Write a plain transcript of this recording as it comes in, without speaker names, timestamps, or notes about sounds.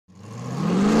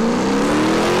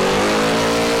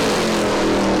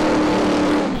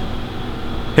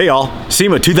Hey y'all,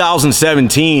 SEMA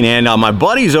 2017, and my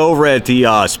buddies over at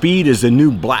the Speed is the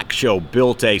new Black Show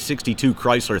built a 62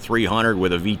 Chrysler 300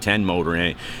 with a V10 motor in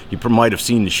it. You might have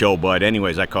seen the show, but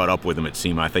anyways, I caught up with them at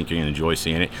SEMA. I think you're going to enjoy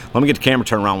seeing it. Let me get the camera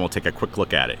turned around and we'll take a quick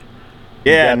look at it.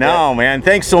 Yeah, no, man.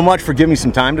 Thanks so much for giving me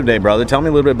some time today, brother. Tell me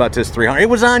a little bit about this 300. It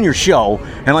was on your show,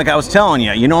 and like I was telling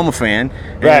you, you know I'm a fan,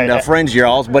 and friends of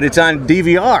y'all's, but it's on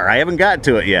DVR. I haven't got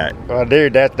to it yet.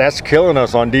 Dude, that's killing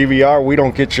us on DVR. We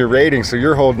don't get your rating, so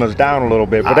you're holding us down a little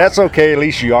bit. But that's okay. At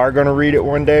least you are going to read it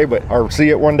one day, or see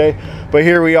it one day. But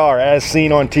here we are, as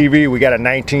seen on TV. We got a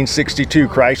 1962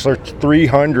 Chrysler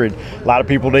 300. A lot of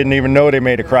people didn't even know they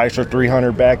made a Chrysler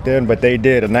 300 back then, but they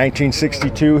did. A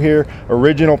 1962 here,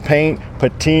 original paint,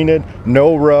 patinaed,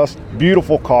 no rust,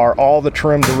 beautiful car, all the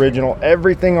trims original,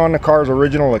 everything on the car is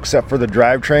original except for the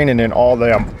drivetrain, and then all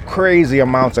the crazy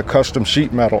amounts of custom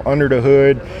sheet metal under the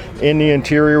hood. In the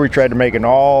interior, we tried to make an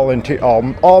all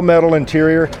metal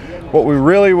interior. What we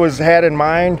really had in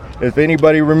mind, if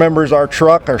anybody remembers our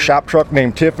shop truck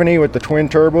named Tiffany with the twin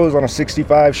turbos on a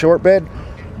 65 short bed,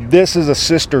 this is a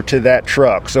sister to that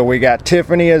truck. So we got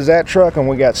Tiffany as that truck, and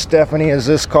we got Stephanie as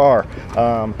this car.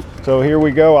 So here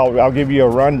we go. I'll give you a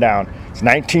rundown. It's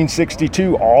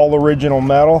 1962, all original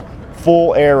metal,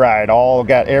 full air ride. All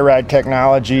got air ride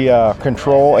technology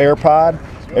control, air pod,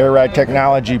 air ride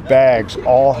technology bags,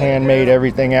 all handmade,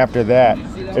 everything after that.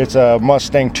 It's a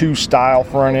Mustang 2 style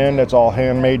front end that's all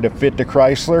handmade to fit the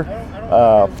Chrysler.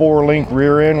 4-link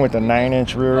rear end with a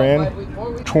 9-inch rear end.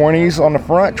 20s on the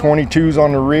front, 22s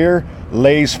on the rear,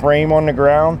 lays frame on the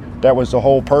ground. That was the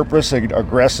whole purpose, an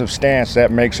aggressive stance.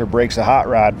 That makes or breaks a hot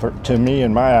rod, to me,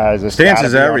 in my eyes. Stance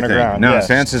is everything. No, yes.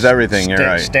 Stance is everything, you're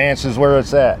right. Stance is where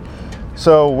it's at.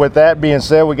 So with that being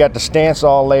said, we got the stance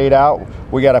all laid out.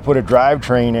 We got to put a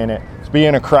drivetrain in it. It's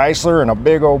being a Chrysler and a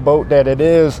big old boat that it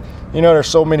is, you know, there's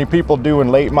so many people doing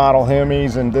late model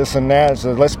Hemis and this and that,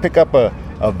 so let's pick up a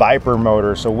Viper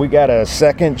motor. So we got a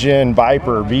 2nd gen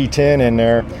Viper V10 in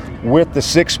there with the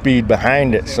 6-speed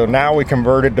behind it. So now we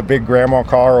converted the big grandma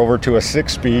car over to a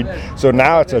 6-speed. So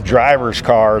now it's a driver's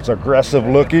car. It's aggressive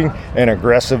looking and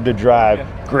aggressive to drive.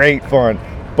 Great fun.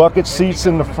 Bucket seats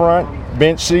in the front,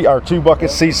 bench seat, or 2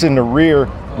 bucket seats in the rear.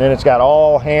 Then it's got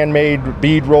all handmade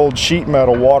bead rolled sheet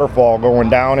metal waterfall going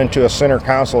down into a center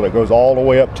console that goes all the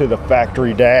way up to the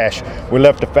factory dash. We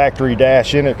left the factory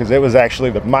dash in it because it was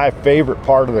actually my favorite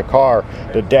part of the car.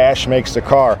 The dash makes the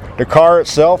car. The car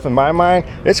itself, in my mind,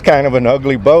 it's kind of an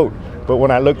ugly boat. But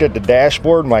when I looked at the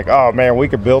dashboard, I'm like, oh man, we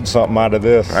could build something out of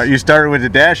this. You started with the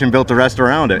dash and built the rest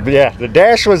around it. Yeah, the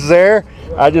dash was there.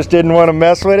 I just didn't want to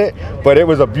mess with it, but it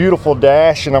was a beautiful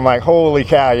dash, and I'm like, holy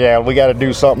cow, yeah, we got to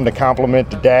do something to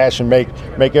complement the dash and make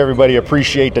everybody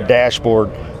appreciate the dashboard.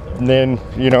 And then,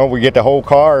 you know, we get the whole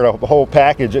car, the whole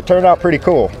package. It turned out pretty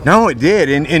cool. No, it did,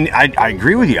 and I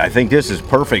agree with you. I think this is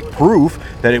perfect proof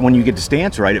that when you get the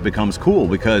stance right, it becomes cool,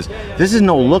 because this is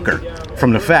no looker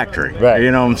from the factory. Right.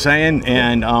 You know what I'm saying?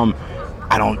 And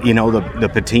I don't, you know, the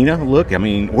patina look, I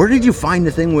mean, where did you find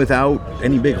the thing without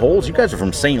any big holes? You guys are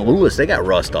from St. Louis. They got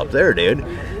rust up there, dude.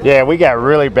 Yeah, we got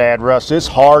really bad rust. It's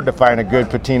hard to find a good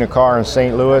patina car in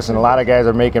St. Louis, and a lot of guys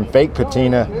are making fake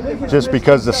patina just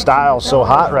because the style's so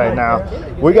hot right now.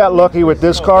 We got lucky with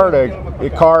this car. The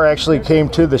car actually came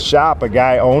to the shop. A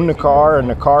guy owned the car, and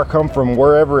the car come from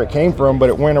wherever it came from, but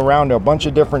it went around to a bunch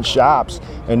of different shops,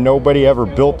 and nobody ever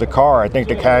built the car. I think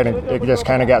it just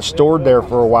kind of got stored there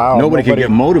for a while. Nobody could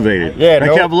get motivated. Yeah, I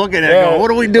kept looking at it going, what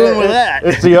are we doing with that?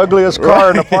 It's the ugliest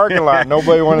car in the parking lot.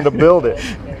 Nobody wanted to build it.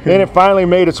 Then it finally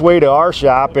made its way to our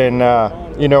shop,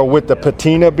 and you know, with the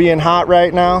patina being hot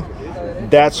right now,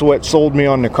 that's what sold me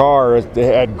on the car. It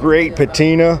had great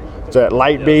patina. It's that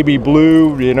light baby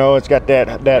blue, you know, it's got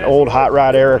that old hot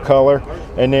rod era color.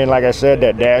 And then, like I said,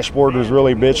 that dashboard was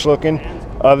really bitch looking.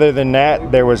 Other than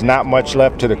that, there was not much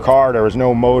left to the car. There was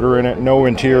no motor in it, no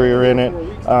interior in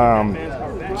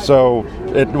it. So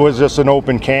it was just an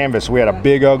open canvas. We had a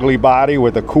big ugly body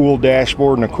with a cool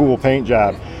dashboard and a cool paint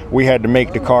job. We had to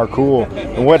make the car cool.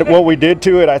 And what we did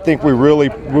to it, I think we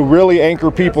really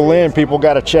anchor people in. People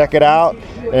got to check it out,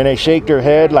 and they shake their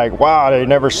head like, wow, they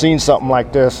never seen something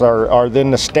like this. Or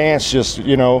then the stance just,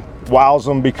 you know, wows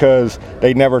them because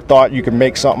they never thought you could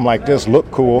make something like this look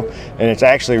cool. And it's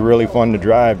actually really fun to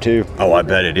drive too. Oh, I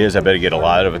bet it is. I bet it get a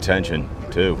lot of attention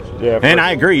too. Yeah, and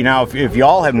I agree. Now, if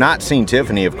y'all have not seen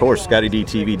Tiffany, of course,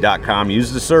 ScottieDTV.com.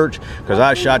 Use the search, because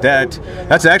I shot that.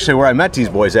 That's actually where I met these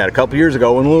boys at a couple years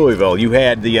ago in Louisville. You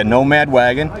had the Nomad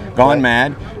wagon, Gone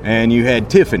Mad, and you had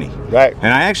Tiffany. Right. And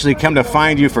I actually come to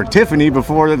find you for Tiffany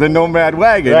before the Nomad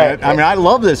wagon. Right. I mean, I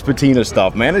love this patina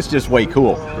stuff, man. It's just way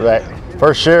cool. Right.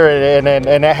 For sure, and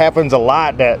that happens a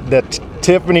lot. That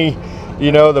Tiffany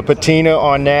you know, the patina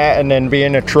on that, and then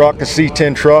being a truck, a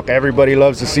C10 truck. Everybody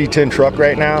loves the C10 truck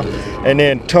right now. And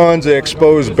then tons of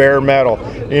exposed bare metal.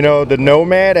 You know, the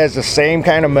Nomad has the same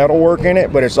kind of metal work in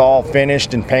it, but it's all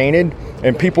finished and painted.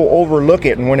 And people overlook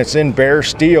it, and when it's in bare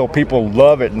steel, people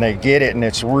love it and they get it and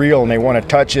it's real and they want to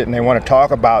touch it and they want to talk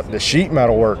about the sheet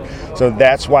metal work. So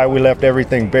that's why we left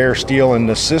everything bare steel in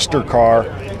the sister car,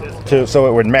 so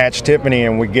it would match Tiffany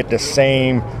and we get the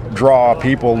same draw of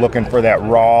people looking for that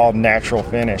raw, natural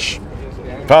finish.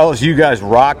 Fellas, you guys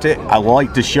rocked it. I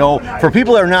liked the show. For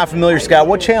people that are not familiar, Scott,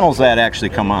 what channels that actually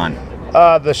come on?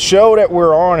 The show that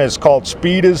we're on is called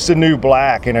Speed is the New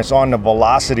Black, and it's on the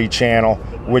Velocity channel,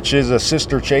 which is a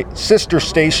sister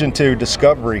station to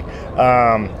Discovery.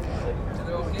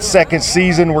 Second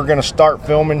season we're going to start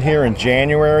filming here in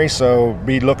January, so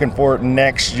be looking for it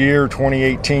next year,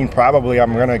 2018, probably.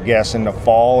 I'm going to guess in the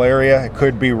fall area. It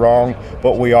could be wrong,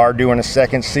 but we are doing a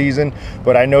second season.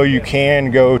 But I know you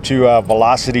can go to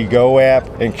Velocity Go app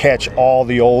and catch all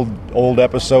the old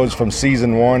episodes from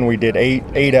season 1. We did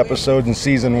eight episodes in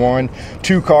season 1,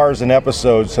 2 cars an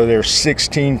episode, so there's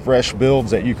 16 fresh builds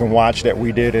that you can watch that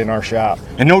we did in our shop.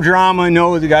 And no drama,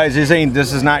 no, the guys, this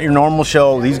is not your normal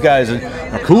show. These guys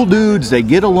are cool dudes. They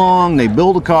get along, they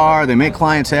build a car, they make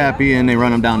clients happy, and they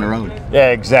run them down the road. Yeah,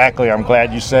 exactly. I'm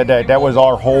glad you said that. That was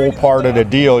our whole part of the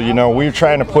deal. You know, we were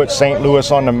trying to put St. Louis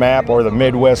on the map, or the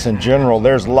Midwest in general.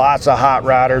 There's lots of hot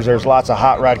rodders, there's lots of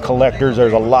hot rod collectors,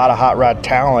 there's a lot of hot rod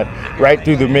talent right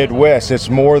through the Midwest. It's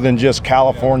more than just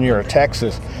California or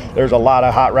Texas. There's a lot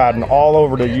of hot rodding all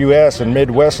over the U.S., and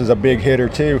Midwest is a big hitter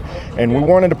too. And we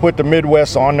wanted to put the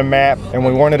Midwest on the map, and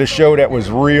we wanted a show that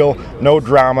was real, no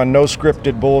drama, no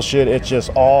scripted bullshit. It's just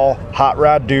all hot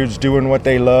rod dudes doing what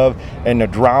they love. And the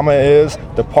drama is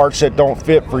the parts that don't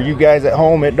fit for you guys at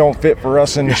home, it don't fit for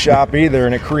us in the shop either,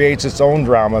 and it creates its own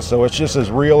drama. So it's just as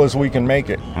real as we can make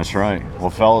it. That's right. Well,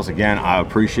 fellas, again, I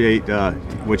appreciate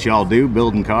what y'all do,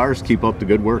 building cars. Keep up the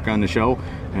good work on the show,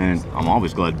 and I'm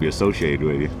always glad to be associated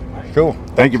with you. Cool.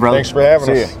 Thank you, brother. Thanks for having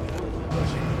us.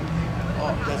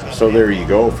 So there you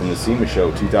go, from the SEMA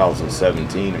Show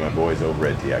 2017, and my boys over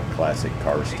at the Classic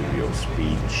Car Studio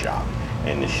Speed Shop.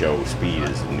 And the show Speed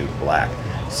is the New Black.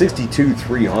 62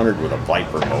 300 with a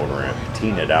Viper motor and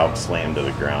patinaed out, slammed to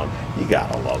the ground. You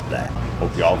gotta love that.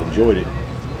 Hope y'all enjoyed it.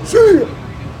 See ya!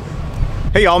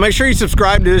 Hey y'all, make sure you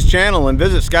subscribe to this channel and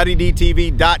visit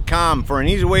ScottieDTV.com for an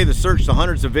easy way to search the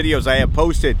hundreds of videos I have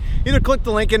posted. Either click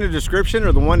the link in the description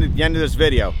or the one at the end of this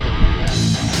video.